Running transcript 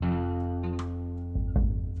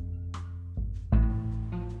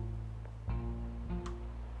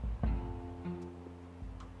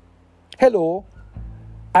Hello,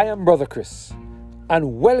 I am Brother Chris,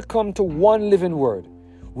 and welcome to One Living Word,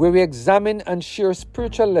 where we examine and share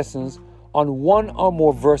spiritual lessons on one or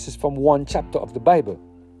more verses from one chapter of the Bible.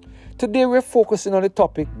 Today we're focusing on the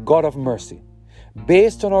topic God of Mercy,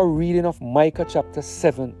 based on our reading of Micah chapter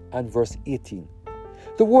 7 and verse 18.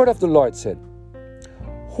 The word of the Lord said,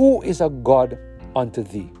 "Who is a God unto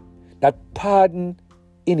thee, that pardon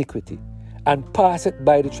iniquity, and passeth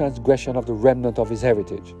by the transgression of the remnant of his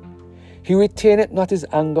heritage? He retaineth not his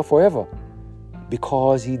anger forever,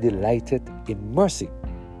 because he delighteth in mercy."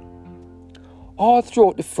 All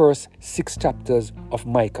throughout the first 6 chapters of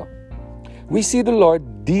Micah, we see the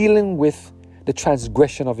Lord dealing with the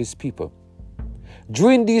transgression of his people.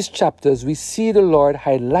 During these chapters, we see the Lord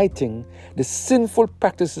highlighting the sinful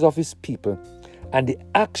practices of his people and the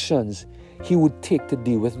actions he would take to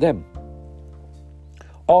deal with them.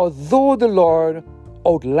 Although the Lord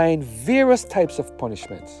outlined various types of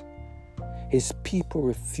punishments, his people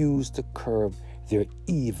refused to curb their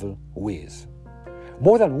evil ways.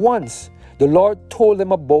 More than once, the Lord told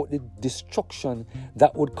them about the destruction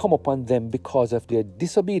that would come upon them because of their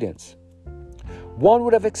disobedience. One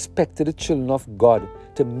would have expected the children of God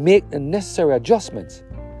to make the necessary adjustments,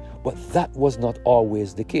 but that was not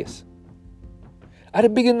always the case. At the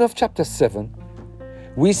beginning of chapter 7,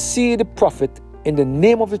 we see the prophet, in the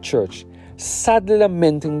name of the church, sadly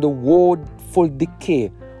lamenting the woeful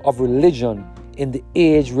decay of religion in the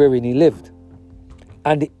age wherein he lived,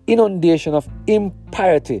 and the inundation of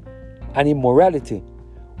impiety and immorality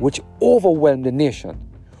which overwhelmed the nation,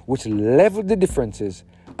 which leveled the differences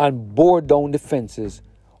and bore down the fences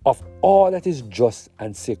of all that is just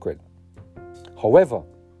and sacred. However,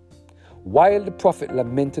 while the prophet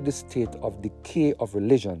lamented the state of decay of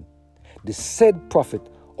religion, the said prophet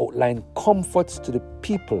outlined comforts to the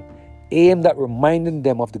people aimed at reminding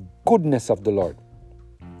them of the goodness of the Lord.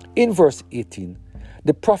 In verse 18,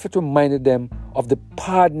 the prophet reminded them of the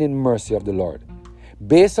pardoning mercy of the Lord.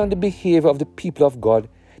 Based on the behavior of the people of God,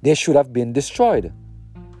 they should have been destroyed.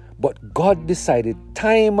 But God decided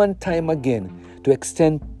time and time again to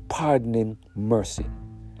extend pardoning mercy.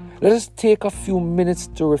 Let us take a few minutes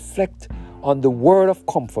to reflect on the word of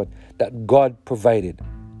comfort that God provided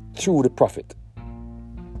through the prophet.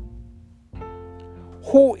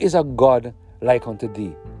 Who is a God like unto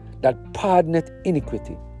thee, that pardoneth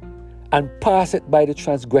iniquity, and passeth by the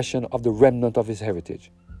transgression of the remnant of his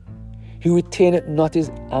heritage? He retaineth not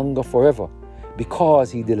his anger forever,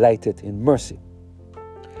 because he delighteth in mercy.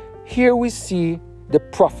 Here we see the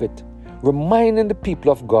prophet reminding the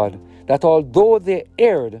people of God that although they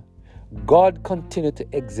erred, God continued to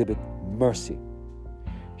exhibit mercy.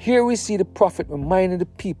 Here we see the prophet reminding the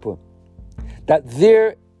people that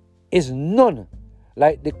there is none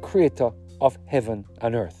like the creator of heaven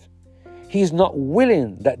and earth. He is not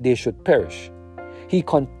willing that they should perish. He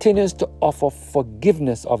continues to offer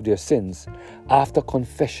forgiveness of their sins after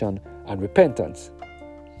confession and repentance.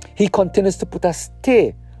 He continues to put a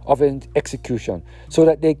stay of execution so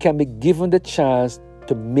that they can be given the chance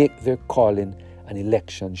to make their calling and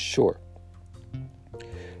election sure.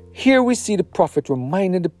 Here we see the prophet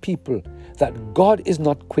reminding the people that God is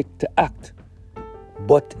not quick to act,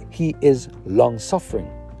 but he is long-suffering.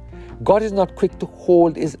 God is not quick to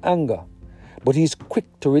hold his anger, but he is quick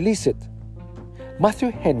to release it.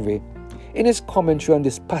 Matthew Henry, in his commentary on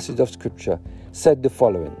this passage of scripture, said the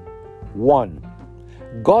following: 1.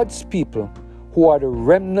 God's people, who are the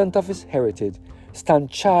remnant of his heritage,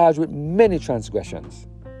 stand charged with many transgressions.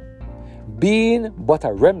 Being but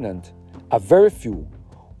a remnant, a very few,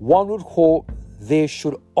 one would hope they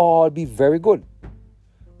should all be very good,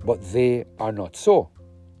 but they are not so.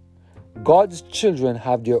 God's children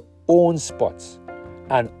have their own spots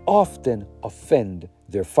and often offend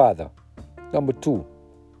their Father. Number 2,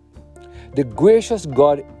 the gracious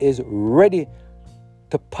God is ready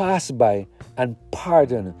to pass by and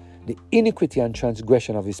pardon the iniquity and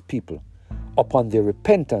transgression of his people upon their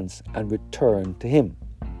repentance and return to him.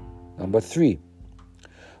 Number 3,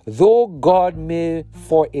 though God may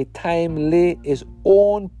for a time lay his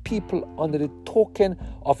own people under the token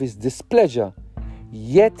of his displeasure,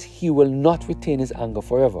 yet he will not retain his anger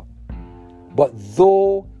forever. But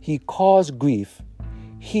though he cause grief,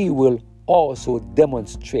 he will also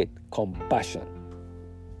demonstrate compassion.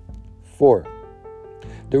 4,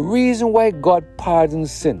 the reason why God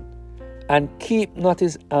pardons sin and keep not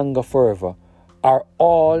his anger forever are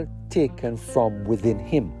all taken from within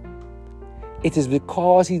him. It is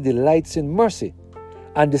because he delights in mercy,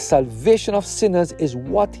 and the salvation of sinners is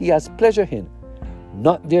what he has pleasure in,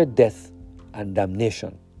 not their death and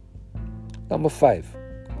damnation. Number 5,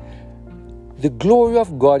 the glory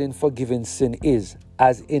of God in forgiving sin is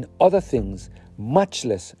as in other things,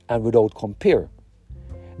 matchless and without compare.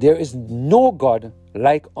 There is no God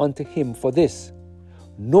like unto him for this.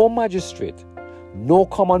 No magistrate, no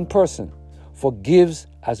common person forgives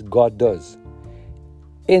as God does.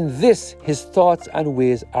 In this, his thoughts and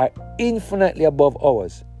ways are infinitely above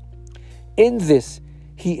ours. In this,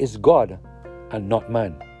 he is God and not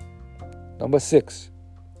man. Number 6,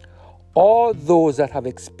 all those that have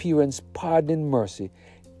experienced pardon and mercy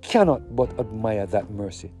cannot but admire that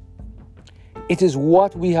mercy. It is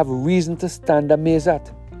what we have reason to stand amazed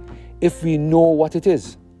at, if we know what it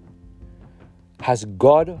is. Has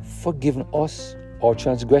God forgiven us our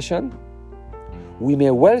transgression? We may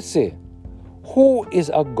well say, who is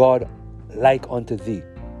a God like unto thee?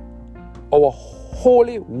 Our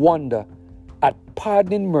holy wonder at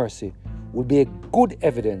pardoning mercy will be a good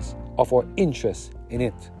evidence of our interest in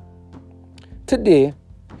it. Today,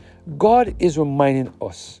 God is reminding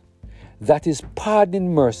us that his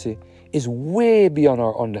pardoning mercy is way beyond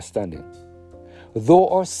our understanding. Though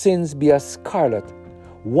our sins be as scarlet,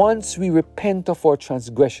 once we repent of our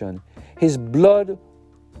transgression, his blood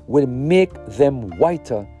will make them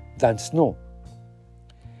whiter than snow.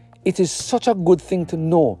 It is such a good thing to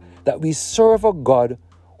know that we serve a God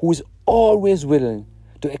who is always willing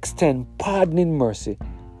to extend pardoning mercy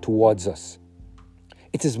towards us.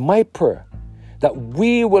 It is my prayer that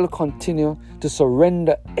we will continue to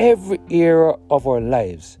surrender every area of our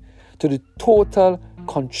lives to the total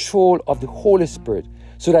control of the Holy Spirit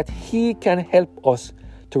so that he can help us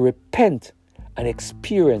to repent and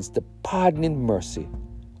experience the pardoning mercy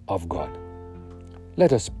of God.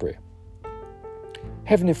 Let us pray.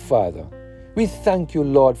 Heavenly Father, we thank you,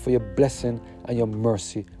 Lord, for your blessing and your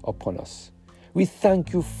mercy upon us. We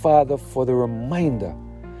thank you, Father, for the reminder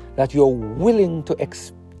that you're willing to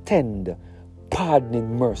extend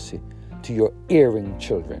pardoning mercy to your erring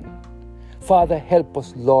children. Father, help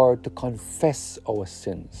us, Lord, to confess our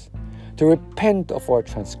sins, to repent of our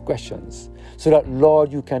transgressions, so that,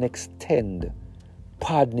 Lord, you can extend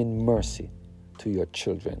pardoning mercy to your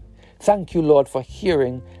children. Thank you, Lord, for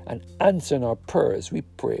hearing and answering our prayers, we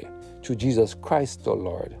pray, through Jesus Christ, our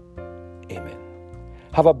Lord. Amen.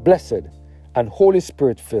 Have a blessed and Holy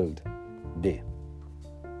Spirit-filled day.